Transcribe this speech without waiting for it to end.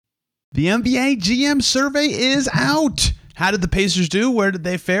The NBA GM survey is out. How did the Pacers do? Where did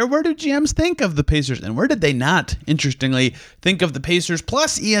they fare? Where do GMs think of the Pacers? And where did they not, interestingly, think of the Pacers?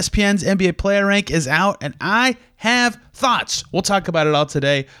 Plus, ESPN's NBA player rank is out, and I have thoughts. We'll talk about it all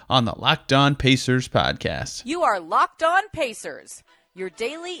today on the Locked On Pacers podcast. You are Locked On Pacers, your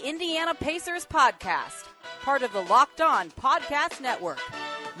daily Indiana Pacers podcast. Part of the Locked On Podcast Network,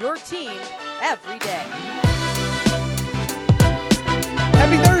 your team every day.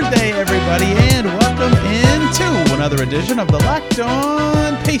 Happy Thursday, everybody, and welcome into another edition of the Locked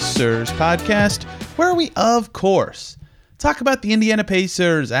On Pacers podcast, where we, of course, talk about the Indiana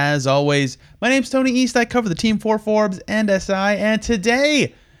Pacers. As always, my name's Tony East. I cover the team for Forbes and SI, and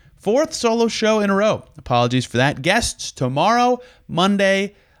today, fourth solo show in a row. Apologies for that. Guests tomorrow,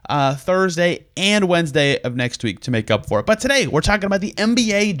 Monday, Thursday, and Wednesday of next week to make up for it. But today, we're talking about the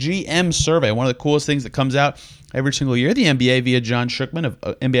NBA GM survey, one of the coolest things that comes out every single year. The NBA, via John Shookman of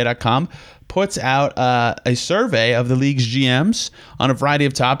NBA.com, puts out a survey of the league's GMs on a variety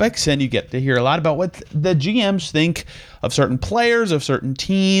of topics, and you get to hear a lot about what the GMs think of certain players, of certain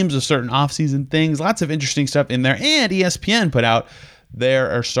teams, of certain offseason things. Lots of interesting stuff in there. And ESPN put out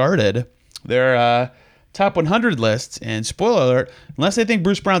their top 100 lists, and spoiler alert, unless they think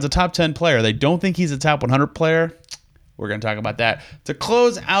Bruce Brown's a top 10 player, they don't think he's a top 100 player. We're going to talk about that to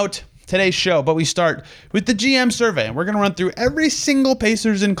close out today's show, but we start with the GM survey, and we're going to run through every single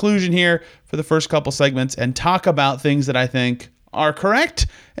Pacers inclusion here for the first couple segments and talk about things that I think are correct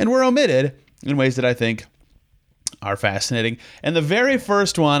and were omitted in ways that I think are fascinating. And the very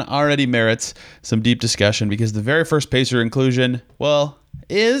first one already merits some deep discussion, because the very first Pacer inclusion, well,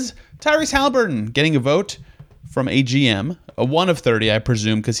 is Tyrese Halliburton getting a vote from a GM, a 1 of 30, I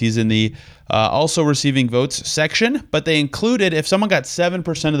presume, because he's in the also receiving votes section. But they included, if someone got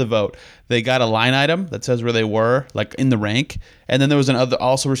 7% of the vote, they got a line item that says where they were, like in the rank. And then there was another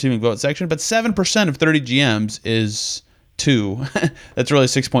also receiving vote section. But 7% of 30 GMs is 2. That's really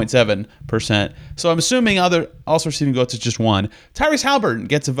 6.7%. So I'm assuming other also receiving votes is just 1. Tyrese Halliburton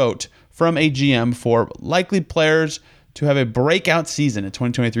gets a vote from a GM for likely players to have a breakout season in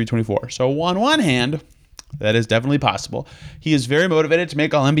 2023-24. So on one hand, that is definitely possible. He is very motivated to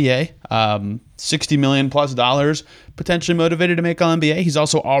make All-NBA, $60 million plus potentially motivated to make All-NBA. He's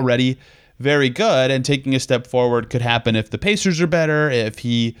also already very good, and taking a step forward could happen if the Pacers are better, if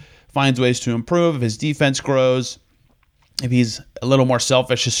he finds ways to improve, if his defense grows. If he's a little more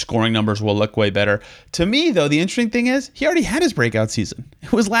selfish, his scoring numbers will look way better. To me, though, the interesting thing is he already had his breakout season.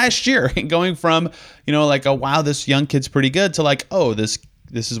 It was last year, going from, like, oh, wow, this young kid's pretty good, to like, oh, this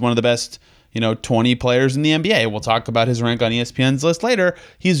is one of the best, 20 players in the NBA. We'll talk about his rank on ESPN's list later.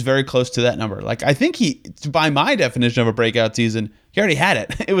 He's very close to that number. Like, I think he, by my definition of a breakout season, he already had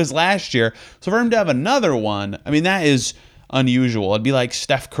it. It was last year. So for him to have another one, I mean, that is unusual. It'd be like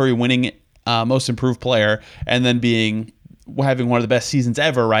Steph Curry winning most improved player and then having one of the best seasons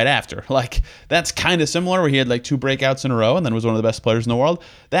ever right after. Like, that's kind of similar, where he had like 2 breakouts in a row and then was one of the best players in the world.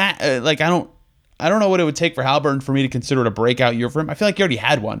 That I don't know what it would take for Halliburton for me to consider it a breakout year for him. I feel like he already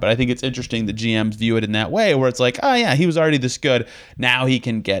had one, but I think it's interesting that GMs view it in that way, where it's like, oh yeah, he was already this good. Now he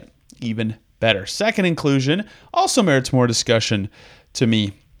can get even better. Second inclusion also merits more discussion to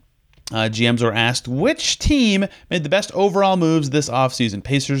me. GMs were asked which team made the best overall moves this offseason.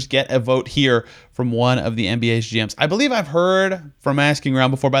 Pacers get a vote here from one of the NBA's GMs. I believe I've heard from asking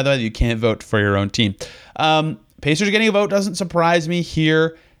around before, by the way, that you can't vote for your own team. Pacers getting a vote doesn't surprise me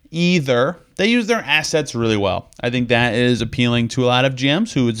here either. They use their assets really well. I think that is appealing to a lot of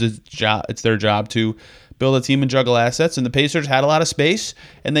GMs who it's their job to build a team and juggle assets, and the Pacers had a lot of space,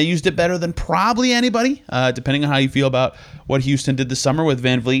 and they used it better than probably anybody, depending on how you feel about what Houston did this summer with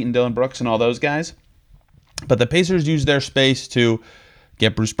Van Vliet and Dillon Brooks and all those guys. But the Pacers used their space to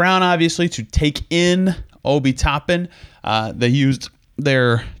get Bruce Brown, obviously, to take in Obi Toppin. They used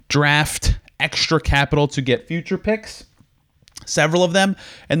their draft extra capital to get future picks, several of them,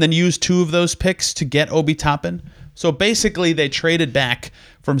 and then used 2 of those picks to get Obi Toppin. So basically, they traded back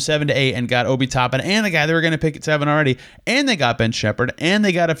from 7 to 8 and got Obi Toppin and the guy they were going to pick at 7 already, and they got Ben Shepherd, and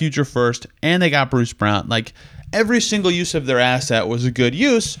they got a future first, and they got Bruce Brown. Like, every single use of their asset was a good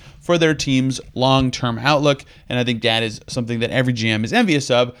use for their team's long-term outlook, and I think that is something that every GM is envious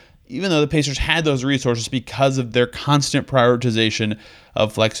of, even though the Pacers had those resources because of their constant prioritization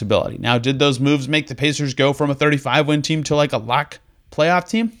of flexibility. Now, did those moves make the Pacers go from a 35-win team to like a lock playoff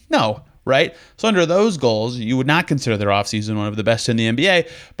team? No. Right? So under those goals, you would not consider their offseason one of the best in the NBA.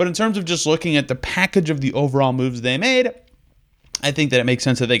 But in terms of just looking at the package of the overall moves they made, I think that it makes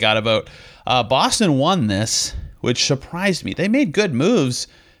sense that they got a vote. Boston won this, which surprised me. They made good moves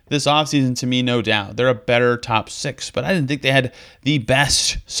this offseason, to me, no doubt. They're a better top 6, but I didn't think they had the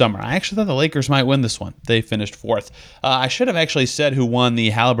best summer. I actually thought the Lakers might win this one. They finished 4th. I should have actually said who won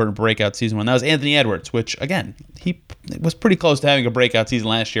the Halliburton breakout season one. That was Anthony Edwards, which, again, he was pretty close to having a breakout season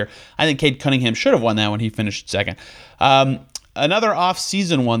last year. I think Cade Cunningham should have won that one. He finished 2nd. Another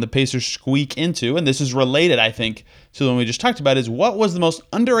off-season one the Pacers squeak into, and this is related, I think, to the one we just talked about, is what was the most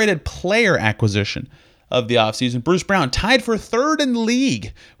underrated player acquisition of the offseason? Bruce Brown tied for 3rd in the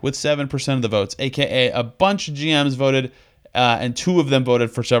league with 7% of the votes, a.k.a. a bunch of GMs voted, and 2 of them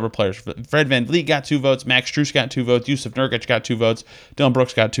voted for several players. Fred VanVleet got 2 votes, Max Strus got 2 votes, Yusuf Nurkic got 2 votes, Dillon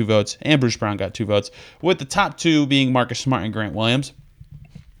Brooks got 2 votes, and Bruce Brown got 2 votes, with the top 2 being Marcus Smart and Grant Williams.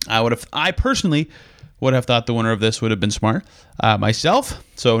 I personally would have thought the winner of this would have been Smart myself,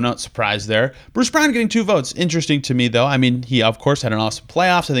 so not surprised there. Bruce Brown getting 2 votes. Interesting to me, though. I mean, he, of course, had an awesome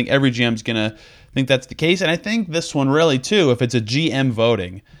playoffs. I think every GM's going to think that's the case, and I think this one really, too, if it's a GM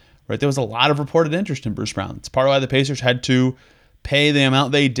voting, right, there was a lot of reported interest in Bruce Brown. It's part of why the Pacers had to pay the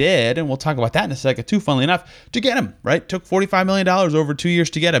amount they did, and we'll talk about that in a second, too, funnily enough, to get him, right? Took $45 million over 2 years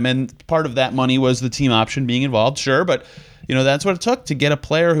to get him, and part of that money was the team option being involved, sure, but that's what it took to get a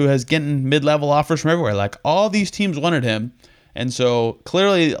player who has getting mid-level offers from everywhere. Like, all these teams wanted him, and so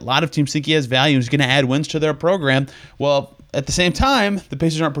clearly a lot of teams think he has value. He's going to add wins to their program. Well, at the same time, the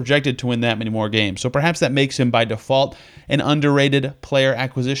Pacers aren't projected to win that many more games, so perhaps that makes him, by default, an underrated player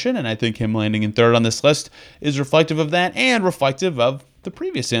acquisition, and I think him landing in 3rd on this list is reflective of that and reflective of the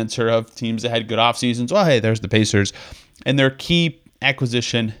previous answer of teams that had good off seasons. Well, hey, there's the Pacers, and their key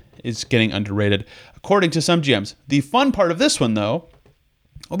acquisition is getting underrated, according to some GMs. The fun part of this one, though,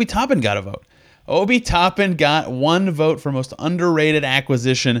 Obi Toppin got a vote. Obi Toppin got 1 vote for most underrated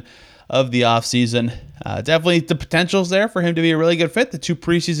acquisition of the offseason. Definitely the potential's there for him to be a really good fit. The 2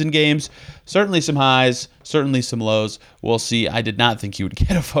 preseason games, certainly some highs, certainly some lows. We'll see. I did not think he would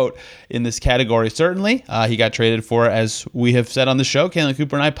get a vote in this category, certainly. He got traded for, as we have said on the show, Kalen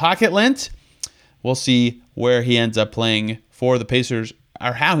Cooper and I, pocket lint. We'll see where he ends up playing for the Pacers,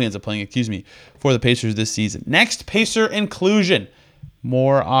 or how he ends up playing, for the Pacers this season. Next, Pacer inclusion.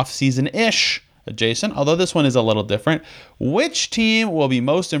 More off-season-ish adjacent, although this one is a little different. Which team will be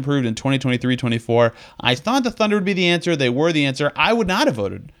most improved in 2023-24? I thought the Thunder would be the answer. They were the answer. I would not have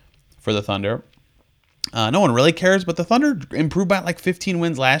voted for the Thunder. No one really cares, but the Thunder improved by like 15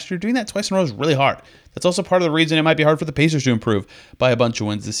 wins last year. Doing that twice in a row is really hard. That's also part of the reason it might be hard for the Pacers to improve by a bunch of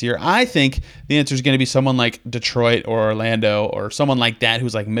wins this year. I think the answer is going to be someone like Detroit or Orlando or someone like that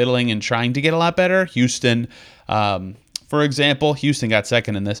who's like middling and trying to get a lot better. Houston, for example. Houston got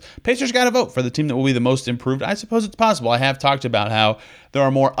 2nd in this. Pacers got a vote for the team that will be the most improved. I suppose it's possible. I have talked about how there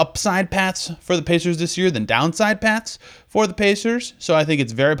are more upside paths for the Pacers this year than downside paths for the Pacers. So I think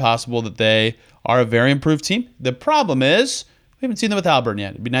it's very possible that they are a very improved team. The problem is we haven't seen them with Halliburton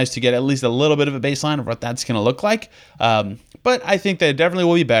yet. It'd be nice to get at least a little bit of a baseline of what that's going to look like. But I think they definitely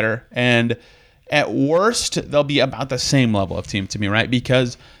will be better. And at worst, they'll be about the same level of team to me, right?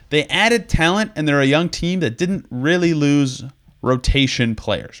 Because they added talent, and they're a young team that didn't really lose rotation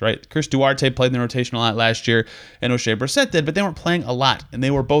players, right? Chris Duarte played in the rotation a lot last year, and O'Shea Brissett did, but they weren't playing a lot, and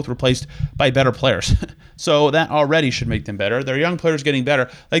they were both replaced by better players. So that already should make them better. They're young players getting better.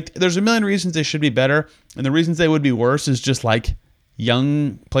 Like, there's a million reasons they should be better, and the reasons they would be worse is just like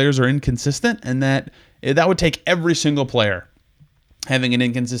young players are inconsistent, and that would take every single player having an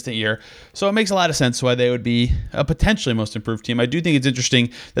inconsistent year. So it makes a lot of sense why they would be a potentially most improved team. I do think it's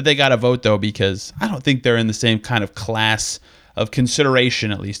interesting that they got a vote, though, because I don't think they're in the same kind of class of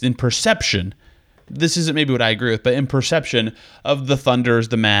consideration, at least in perception. This isn't maybe what I agree with, but in perception of the Thunders,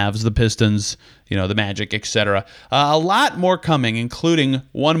 the Mavs, the Pistons, the Magic, etc. A lot more coming, including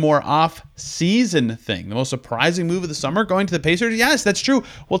one more off-season thing. The most surprising move of the summer, going to the Pacers? Yes, that's true.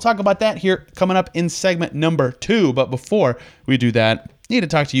 We'll talk about that here coming up in segment number 2. But before we do that, I need to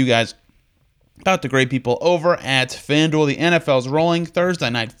talk to you guys about the great people over at FanDuel. The NFL's rolling. Thursday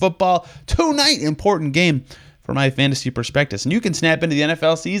Night Football. Tonight, important game for my fantasy prospectus. And you can snap into the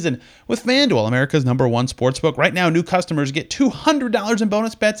NFL season with FanDuel, America's #1 sportsbook. Right now, new customers get $200 in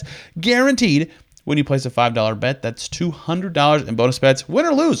bonus bets guaranteed when you place a $5 bet. That's $200 in bonus bets, win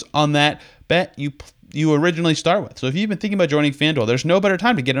or lose, on that bet you originally start with. So if you've been thinking about joining FanDuel, there's no better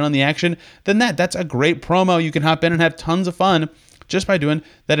time to get in on the action than that. That's a great promo. You can hop in and have tons of fun just by doing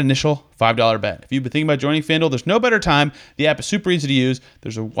that initial $5 bet. If you've been thinking about joining FanDuel, there's no better time. The app is super easy to use.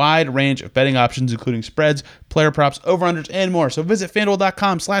 There's a wide range of betting options, including spreads, player props, over-unders, and more. So visit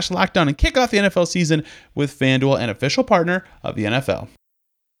FanDuel.com/lockdown and kick off the NFL season with FanDuel, an official partner of the NFL.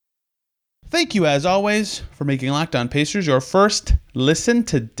 Thank you, as always, for making Locked On Pacers your first listen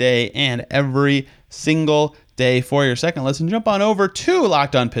today and every single day. stay for your second lesson, jump on over to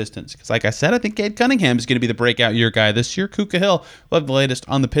Locked On Pistons. Because like I said, I think Cade Cunningham is going to be the breakout year guy this year. Kuka Hill will have the latest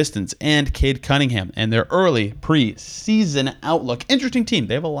on the Pistons and Cade Cunningham and their early preseason outlook. Interesting team.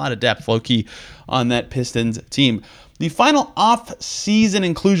 They have a lot of depth, low-key, on that Pistons team. The final off-season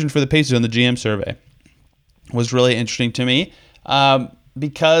inclusion for the Pacers on the GM survey was really interesting to me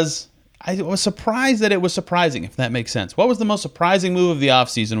because I was surprised that it was surprising, if that makes sense. What was the most surprising move of the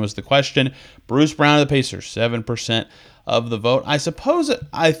offseason was the question. Bruce Brown of the Pacers, 7% of the vote.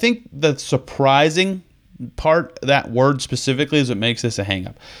 I think the surprising part, that word specifically, is what makes this a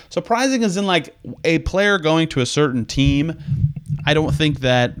hang-up. Surprising is in like a player going to a certain team. I don't think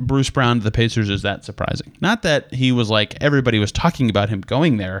that Bruce Brown of the Pacers is that surprising. Not that he was like, everybody was talking about him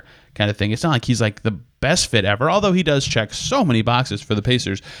going there kind of thing. It's not like he's like the best fit ever, although he does check so many boxes for the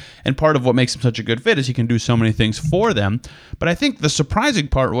Pacers. And part of what makes him such a good fit is he can do so many things for them. But I think the surprising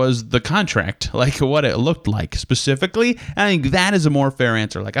part was the contract, like what it looked like specifically. And I think that is a more fair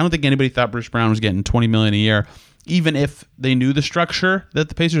answer. Like, I don't think anybody thought Bruce Brown was getting $20 million a year, even if they knew the structure that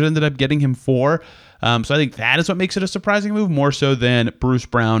the Pacers ended up getting him for. So I think that is what makes it a surprising move, more so than Bruce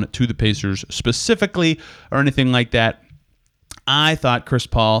Brown to the Pacers specifically or anything like that. I thought Chris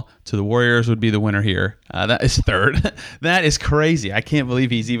Paul to the Warriors would be the winner here. That is third. That is crazy. I can't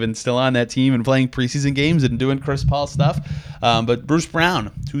believe he's even still on that team and playing preseason games and doing Chris Paul stuff. But Bruce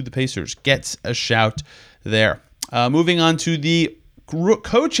Brown to the Pacers gets a shout there. Moving on to the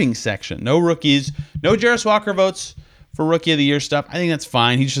coaching section. No rookies. No Jarris Walker votes for Rookie of the Year stuff. I think that's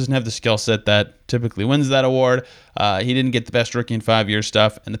fine. He just doesn't have the skill set that typically wins that award. He didn't get the best rookie in 5 years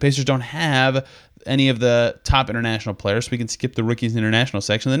stuff, and the Pacers don't have any of the top international players, so we can skip the rookies international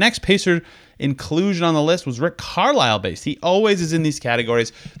section. The next Pacer inclusion on the list was Rick Carlisle based. He always is in these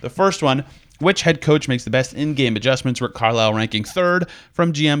categories. The first one, which head coach makes the best in-game adjustments? Rick Carlisle ranking third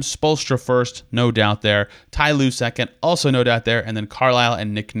from GM. Spoelstra first, no doubt there. Ty Lue second, also no doubt there. And then Carlisle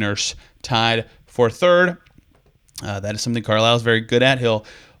and Nick Nurse tied for third. That is something Carlisle is very good at. He'll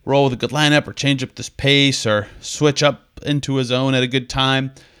roll with a good lineup or change up this pace or switch up into his own at a good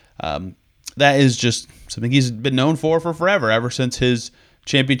time. That is just something he's been known for forever, ever since his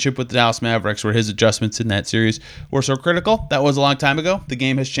championship with the Dallas Mavericks, where his adjustments in that series were so critical. That was a long time ago. The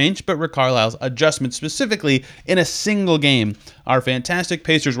game has changed, but Rick Carlisle's adjustments specifically in a single game are fantastic.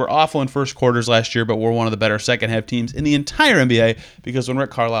 Pacers were awful in first quarters last year, but were one of the better second-half teams in the entire NBA because when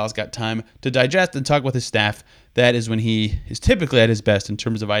Rick Carlisle's got time to digest and talk with his staff, that is when he is typically at his best in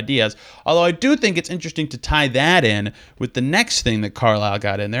terms of ideas. Although I do think it's interesting to tie that in with the next thing that Carlisle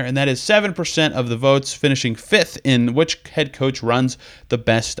got in there, and that is 7% of the votes, finishing fifth in which head coach runs the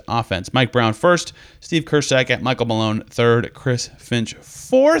best offense. Mike Brown first, Steve Kerr second, Michael Malone third, Chris Finch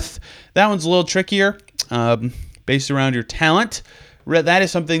fourth. That one's a little trickier, based around your talent. That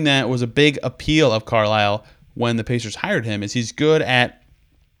is something that was a big appeal of Carlisle when the Pacers hired him, is he's good at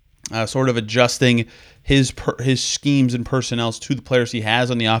sort of adjusting his schemes and personnels to the players he has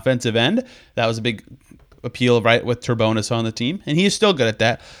on the offensive end. That was a big appeal, right, with Turbonis on the team, and he is still good at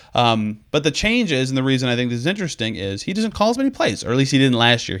that. But the changes, and the reason I think this is interesting, is he doesn't call as many plays, or at least he didn't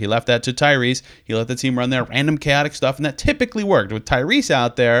last year. He left that to Tyrese. He let the team run their random chaotic stuff, and that typically worked. With Tyrese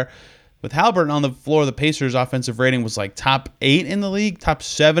out there, with Haliburton on the floor, the Pacers' offensive rating was like top 8 in the league, top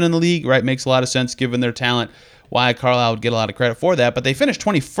 7 in the league, right? Makes a lot of sense given their talent, why Carlisle would get a lot of credit for that. But they finished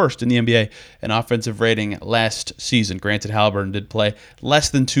 21st in the NBA in offensive rating last season. Granted, Haliburton did play less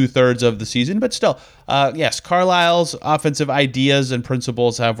than 2/3 of the season, but still, yes, Carlisle's offensive ideas and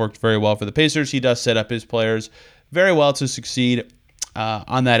principles have worked very well for the Pacers. He does set up his players very well to succeed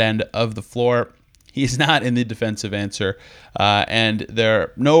on that end of the floor. He's not in the defensive answer, and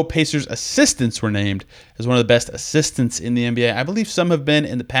no Pacers assistants were named as one of the best assistants in the NBA. I believe some have been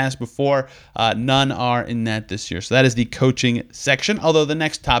in the past before. None are in that this year. So that is the coaching section, although the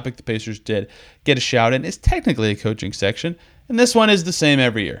next topic the Pacers did get a shout in is technically a coaching section, and this one is the same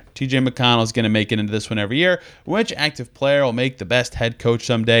every year. TJ McConnell is going to make it into this one every year. Which active player will make the best head coach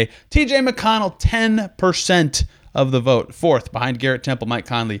someday? TJ McConnell, 10% of the vote. Fourth, behind Garrett Temple, Mike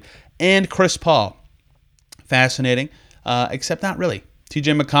Conley, and Chris Paul. Fascinating, except not really.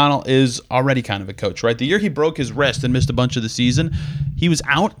 TJ McConnell is already kind of a coach, right? The year he broke his wrist and missed a bunch of the season, he was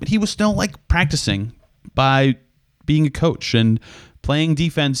out, but he was still like practicing by being a coach and playing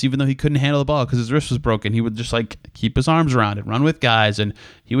defense, even though he couldn't handle the ball because his wrist was broken. He would just like keep his arms around it, run with guys, and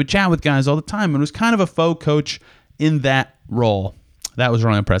he would chat with guys all the time, and was kind of a faux coach in that role. That was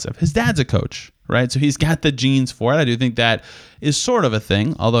really impressive. His dad's a coach, right? So he's got the genes for it. I do think that is sort of a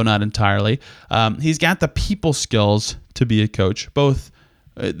thing, although not entirely. He's got the people skills to be a coach. Both,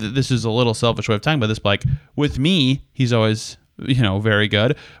 this is a little selfish way of talking about this, but like with me, he's always very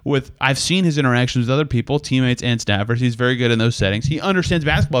good. I've seen his interactions with other people, teammates and staffers. He's very good in those settings. He understands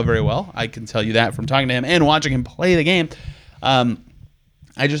basketball very well. I can tell you that from talking to him and watching him play the game.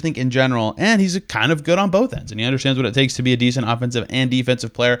 I just think in general, and he's kind of good on both ends, and he understands what it takes to be a decent offensive and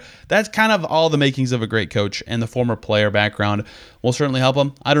defensive player. That's kind of all the makings of a great coach, and the former player background will certainly help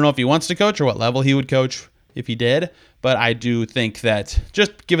him. I don't know if he wants to coach or what level he would coach if he did, but I do think that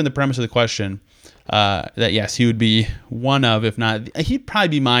just given the premise of the question, that yes, he would be one of, if not, he'd probably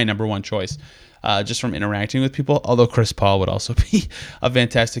be my number one choice. Just from interacting with people, although Chris Paul would also be a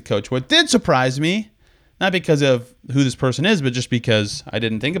fantastic coach. What did surprise me, not because of who this person is, but just because I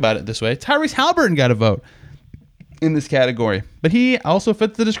didn't think about it this way, Tyrese Haliburton got a vote in this category. But he also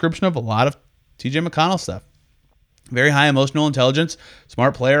fits the description of a lot of TJ McConnell stuff. Very high emotional intelligence,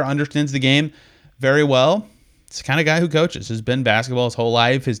 smart player, understands the game very well. It's the kind of guy who coaches, has been basketball his whole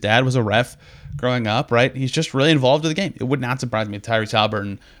life. His dad was a ref growing up, right? He's just really involved with the game. It would not surprise me if Tyrese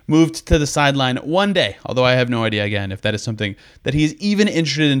Haliburton moved to the sideline one day, although I have no idea, again, if that is something that he's even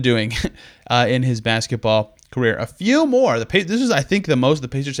interested in doing in his basketball career. A few more. This is, I think, the most the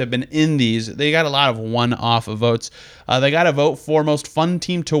Pacers have been in these. They got a lot of one-off votes. They got a vote for most fun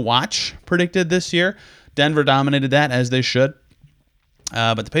team to watch predicted this year. Denver dominated that, as they should.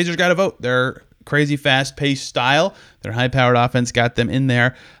 But the Pacers got a vote. They're crazy fast-paced style. Their high-powered offense got them in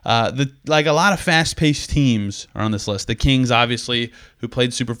there. Like a lot of fast-paced teams are on this list. The Kings, obviously, who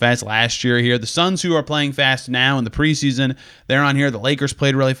played super fast last year here. The Suns, who are playing fast now in the preseason, they're on here. The Lakers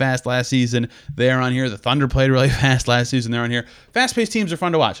played really fast last season. They're on here. The Thunder played really fast last season. They're on here. Fast-paced teams are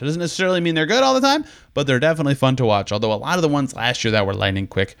fun to watch. It doesn't necessarily mean they're good all the time, but they're definitely fun to watch, although a lot of the ones last year that were lightning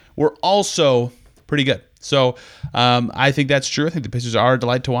quick were also pretty good. So I think that's true. I think the Pacers are a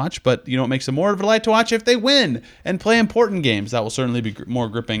delight to watch, but what makes them more of a delight to watch if they win and play important games. That will certainly be more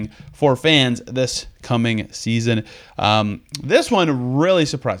gripping for fans this coming season. This one really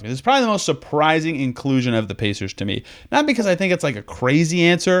surprised me. This is probably the most surprising inclusion of the Pacers to me. Not because I think it's like a crazy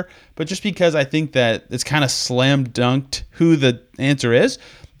answer, but just because I think that it's kind of slam dunked who the answer is.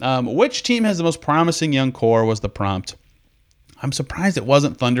 Which team has the most promising young core was the prompt. I'm surprised it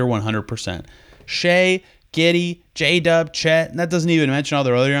wasn't Thunder 100%. Shea, Giddey, J-Dub, Chet, and that doesn't even mention all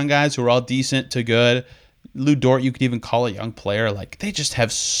their other young guys who are all decent to good. Lou Dort, you could even call a young player. Like, they just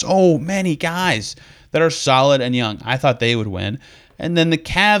have so many guys that are solid and young. I thought they would win. And then the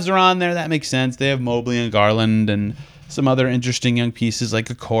Cavs are on there. That makes sense. They have Mobley and Garland and some other interesting young pieces like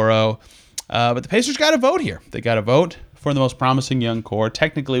Okoro. But the Pacers got a vote here. They got a vote for the most promising young core.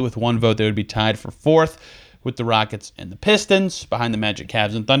 Technically, with one vote, they would be tied for fourth with the Rockets and the Pistons, behind the Magic,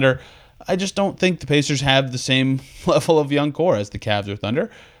 Cavs, and Thunder. I just don't think the Pacers have the same level of young core as the Cavs or Thunder.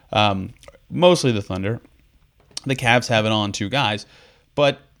 Mostly the Thunder. The Cavs have it on two guys.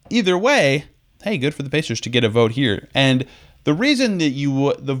 But either way, hey, good for the Pacers to get a vote here. And the reason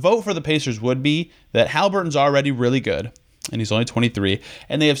that the vote for the Pacers would be that Haliburton's already really good, and he's only 23,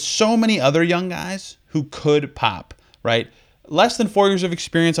 and they have so many other young guys who could pop, right? Less than 4 years of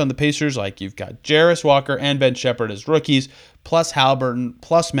experience on the Pacers, like you've got Jarris Walker and Ben Shepherd as rookies, plus Haliburton,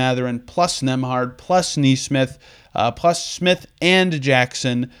 plus Mathurin, plus Nembhard, plus Nesmith, plus Smith and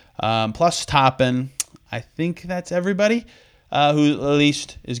Jackson, plus Toppin. I think that's everybody who at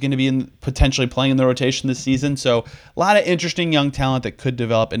least is going to be potentially playing in the rotation this season. So a lot of interesting young talent that could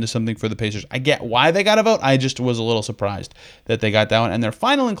develop into something for the Pacers. I get why they got a vote. I just was a little surprised that they got that one. And their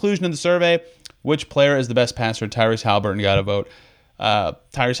final inclusion in the survey, which player is the best passer? Tyrese Haliburton got a vote.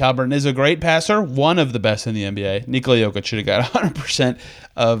 Tyrese Haliburton is a great passer, one of the best in the NBA. Nikola Jokic should have got 100%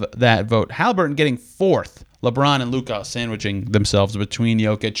 of that vote. Haliburton getting fourth. LeBron and Luka sandwiching themselves between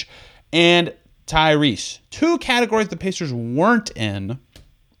Jokic and Tyrese. Two categories the Pacers weren't in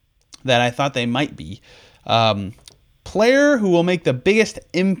that I thought they might be. Player who will make the biggest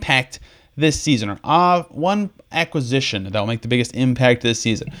impact this season, or one acquisition that will make the biggest impact this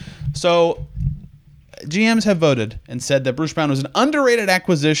season. So GMs have voted and said that Bruce Brown was an underrated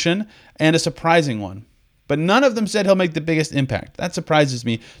acquisition and a surprising one. But none of them said he'll make the biggest impact. That surprises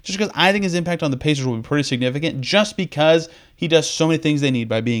me, just because I think his impact on the Pacers will be pretty significant, just because he does so many things they need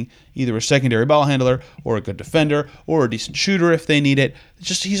by being either a secondary ball handler or a good defender or a decent shooter if they need it.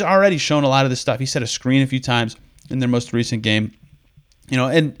 He's already shown a lot of this stuff. He set a screen a few times in their most recent game.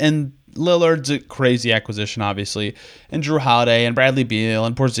 And Lillard's a crazy acquisition, obviously, and Drew Holiday and Bradley Beal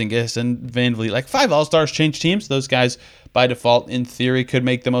and Porzingis and Van Vliet. Like 5 All-Stars change teams. Those guys, by default, in theory, could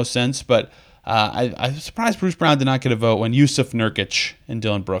make the most sense. But I'm surprised Bruce Brown did not get a vote when Yusuf Nurkic and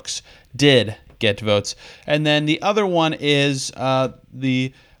Dylan Brooks did get votes. And then the other one is who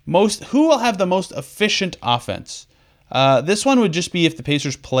will have the most efficient offense. This one would just be if the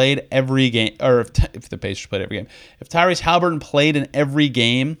Pacers played every game, or if the Pacers played every game. If Tyrese Haliburton played in every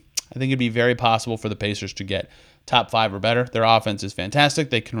game, I think it'd be very possible for the Pacers to get top 5 or better. Their offense is fantastic.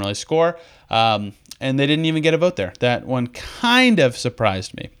 They can really score. And they didn't even get a vote there. That one kind of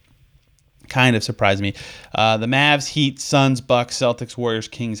surprised me. The Mavs, Heat, Suns, Bucks, Celtics, Warriors,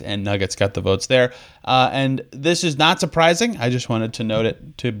 Kings, and Nuggets got the votes there. And this is not surprising. I just wanted to note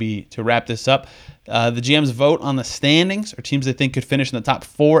it to wrap this up. The GMs vote on the standings, or teams they think could finish in the top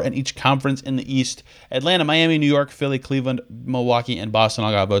 4 in each conference in the East. Atlanta, Miami, New York, Philly, Cleveland, Milwaukee, and Boston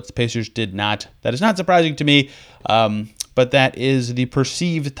all got votes. The Pacers did not. That is not surprising to me, but that is the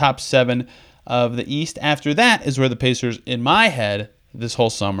perceived top 7 of the East. After that is where the Pacers, in my head, this whole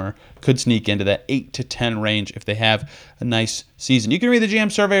summer could sneak into that 8 to 10 range if they have a nice season. You can read the GM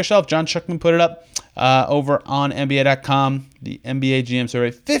survey yourself. John Shuckman put it up over on NBA.com. The NBA GM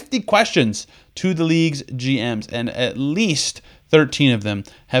survey, 50 questions to the league's GMs, and at least 13 of them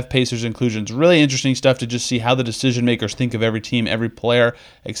have Pacers inclusions. Really interesting stuff to just see how the decision makers think of every team, every player,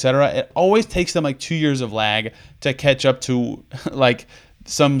 etc. It always takes them like 2 years of lag to catch up to like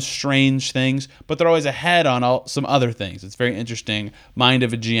some strange things, but they're always ahead on some other things. It's very interesting, mind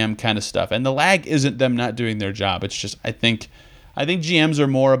of a GM kind of stuff. And the lag isn't them not doing their job. It's just I think GMs are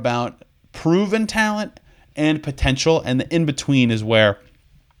more about proven talent and potential, and the in-between is where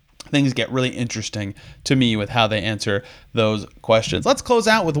things get really interesting to me with how they answer those questions. Let's close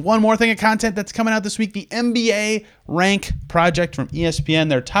out with one more thing of content that's coming out this week, the NBA Rank Project from ESPN,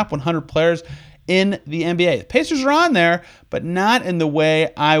 their top 100 players in the NBA. The Pacers are on there, but not in the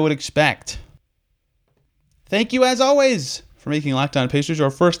way I would expect. Thank you, as always, for making Locked On Pacers your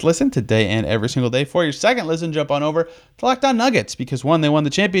first listen today and every single day. For your second listen, jump on over to Locked On Nuggets, because 1, they won the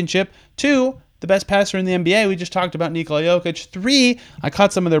championship. 2, the best passer in the NBA. We just talked about Nikola Jokic. 3, I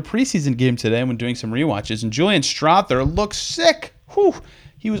caught some of their preseason game today when doing some rewatches, and Julian Strawther looks sick. Whew.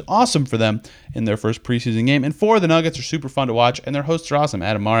 He was awesome for them in their first preseason game. And 4, the Nuggets are super fun to watch, and their hosts are awesome.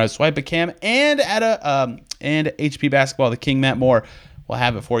 Adam Mares, Swipe a Cam, and HP Basketball, the King Matt Moore will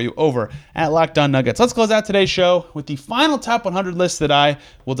have it for you over at Locked On Nuggets. Let's close out today's show with the final top 100 list that I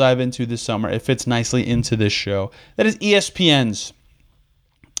will dive into this summer. It fits nicely into this show. That is ESPN's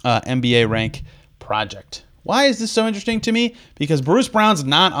NBA Rank Project. Why is this so interesting to me? Because Bruce Brown's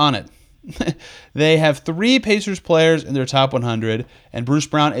not on it. They have 3 Pacers players in their top 100, and Bruce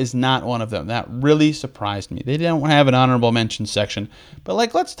Brown is not one of them. That really surprised me. They don't have an honorable mention section. But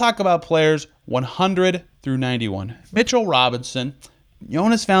let's talk about players 100 through 91. Mitchell Robinson,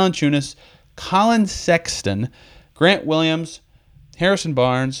 Jonas Valanciunas, Colin Sexton, Grant Williams, Harrison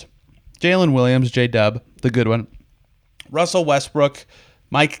Barnes, Jalen Williams, J-Dub, the good one, Russell Westbrook,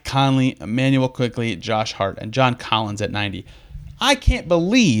 Mike Conley, Emmanuel Quickley, Josh Hart, and John Collins at 90. I can't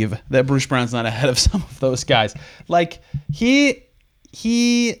believe that Bruce Brown's not ahead of some of those guys. He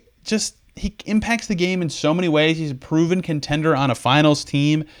impacts the game in so many ways. He's a proven contender on a finals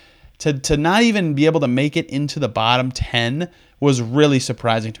team. To not even be able to make it into the bottom 10 was really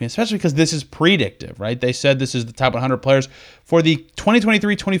surprising to me, especially because this is predictive, right? They said this is the top 100 players for the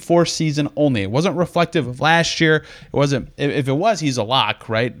 2023-24 season only. It wasn't reflective of last year. It wasn't. If it was, he's a lock,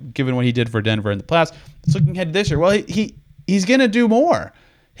 right? Given what he did for Denver in the playoffs. It's looking ahead to this year. Well, he's going to do more.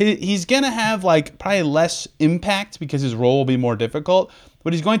 He's going to have probably less impact because his role will be more difficult,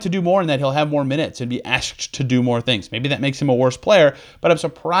 but he's going to do more in that he'll have more minutes and be asked to do more things. Maybe that makes him a worse player, but I'm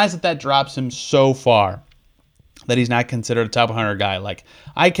surprised that drops him so far that he's not considered a top 100 guy.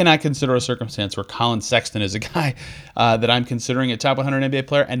 I cannot consider a circumstance where Colin Sexton is a guy that I'm considering a top 100 NBA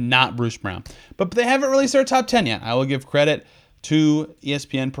player and not Bruce Brown. But they haven't released their top 10 yet. I will give credit to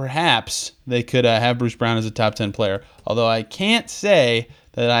ESPN. Perhaps they could have Bruce Brown as a top 10 player, although I can't say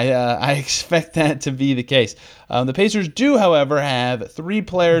that I expect that to be the case. The Pacers do, however, have 3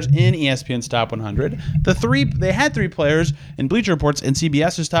 players in ESPN's top 100. They had 3 players in Bleacher Report's and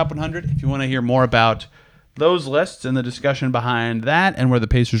CBS's top 100. If you want to hear more about those lists and the discussion behind that and where the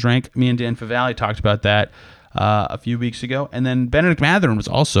Pacers rank, me and Dan Favale talked about that a few weeks ago. And then Benedict Mathurin was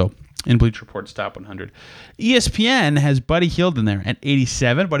also in Bleacher Report's top 100. ESPN has Buddy Hield in there at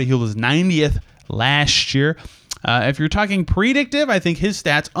 87. Buddy Hield was 90th last year. If you're talking predictive, I think his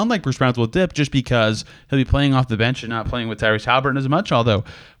stats, unlike Bruce Brown's, will dip just because he'll be playing off the bench and not playing with Tyrese Haliburton as much, although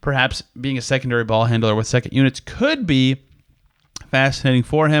perhaps being a secondary ball handler with second units could be fascinating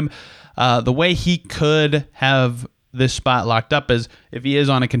for him. The way he could have this spot locked up is if he is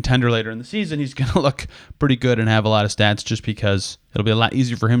on a contender later in the season, he's going to look pretty good and have a lot of stats just because it'll be a lot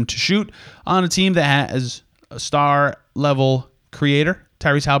easier for him to shoot on a team that has a star-level creator.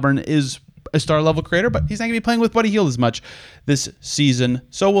 Tyrese Haliburton is a star level creator, but he's not going to be playing with Buddy Hield as much this season.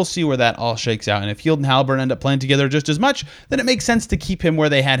 So we'll see where that all shakes out. And if Hield and Halliburton end up playing together just as much, then it makes sense to keep him where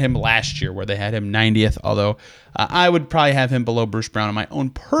they had him last year, where they had him 90th. Although I would probably have him below Bruce Brown on my own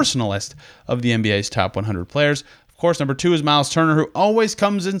personal list of the NBA's top 100 players. Of course, number 2 is Miles Turner, who always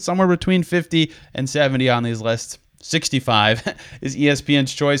comes in somewhere between 50 and 70 on these lists. 65 is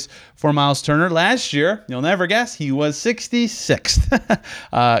ESPN's choice for Miles Turner. Last year, you'll never guess, he was 66th.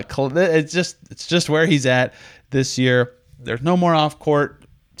 It's just where he's at this year. There's no more off-court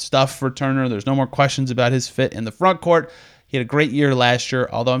stuff for Turner. There's no more questions about his fit in the front court. He had a great year last year,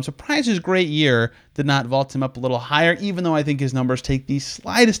 although I'm surprised his great year did not vault him up a little higher, even though I think his numbers take the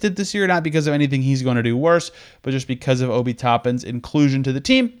slightest dip this year, not because of anything he's going to do worse, but just because of Obi Toppin's inclusion to the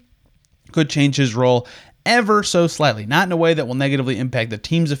team. Could change his role ever so slightly, not in a way that will negatively impact the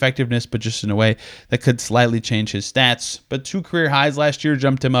team's effectiveness, but just in a way that could slightly change his stats. But 2 career highs last year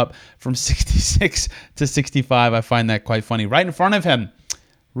jumped him up from 66 to 65. I find that quite funny. Right in front of him,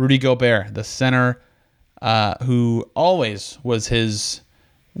 Rudy Gobert, the center, who always was his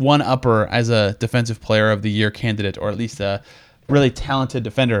one-upper as a defensive player of the year candidate, or at least a really talented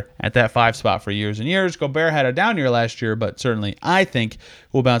defender at that 5 spot for years and years. Gobert had a down year last year, but certainly I think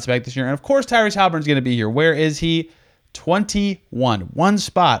will bounce back this year. And of course, Tyrese Halliburton's going to be here. Where is he? 21. 1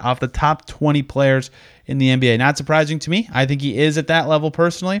 spot off the top 20 players in the NBA. Not surprising to me. I think he is at that level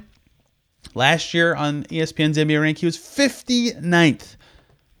personally. Last year on ESPN's NBA rank, he was 59th.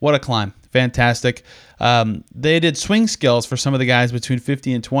 What a climb. Fantastic. They did swing skills for some of the guys between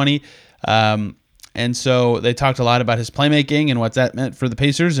 50 and 20. And so they talked a lot about his playmaking and what that meant for the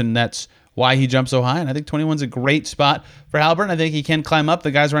Pacers, and that's why he jumped so high. And I think 21's a great spot for Halliburton. I think he can climb up. The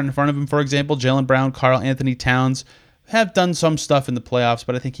guys right in front of him, for example, Jaylen Brown, Karl Anthony Towns, have done some stuff in the playoffs,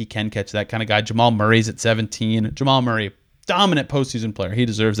 but I think he can catch that kind of guy. Jamal Murray's at 17. Jamal Murray, dominant postseason player. He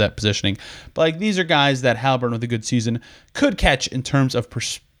deserves that positioning. But these are guys that Halliburton with a good season could catch in terms of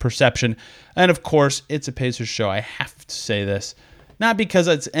perception. And of course, it's a Pacers show. I have to say this. Not because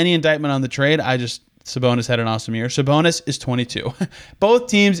it's any indictment on the trade. Sabonis had an awesome year. Sabonis is 22. Both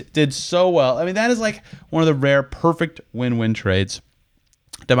teams did so well. I mean, that is like one of the rare perfect win-win trades.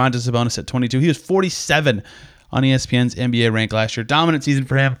 Domantas Sabonis at 22. He was 47 on ESPN's NBA rank last year. Dominant season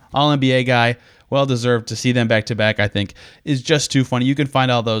for him. All-NBA guy. Well-deserved. To see them back-to-back, I think, is just too funny. You can find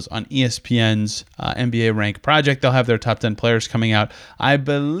all those on ESPN's NBA rank project. They'll have their top 10 players coming out, I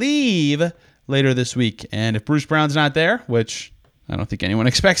believe, later this week. And if Bruce Brown's not there, which I don't think anyone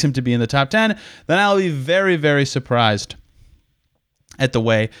expects him to be in the top 10, then I'll be very, very surprised at the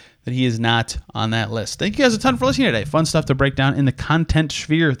way that he is not on that list. Thank you guys a ton for listening today. Fun stuff to break down in the content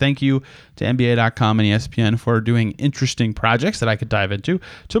sphere. Thank you to NBA.com and ESPN for doing interesting projects that I could dive into.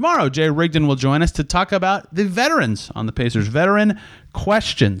 Tomorrow, Jay Rigdon will join us to talk about the veterans on the Pacers. Veteran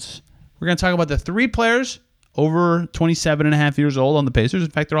questions. We're going to talk about the 3 players over 27 and a half years old on the Pacers. In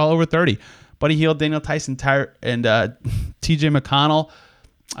fact, they're all over 30. Buddy Hield, Daniel Tyson, and T.J. McConnell,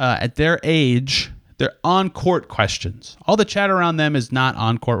 at their age, they're on-court questions. All the chat around them is not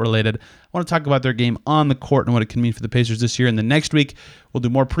on-court related. I want to talk about their game on the court and what it can mean for the Pacers this year. And then next week, we'll do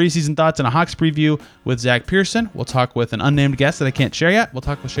more preseason thoughts and a Hawks preview with Zach Pearson. We'll talk with an unnamed guest that I can't share yet. We'll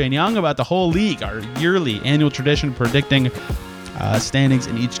talk with Shane Young about the whole league, our yearly annual tradition predicting standings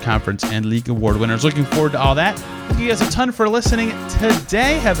in each conference and league award winners. Looking forward to all that. Thank you guys a ton for listening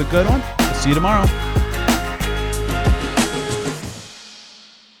today. Have a good one. We'll see you tomorrow.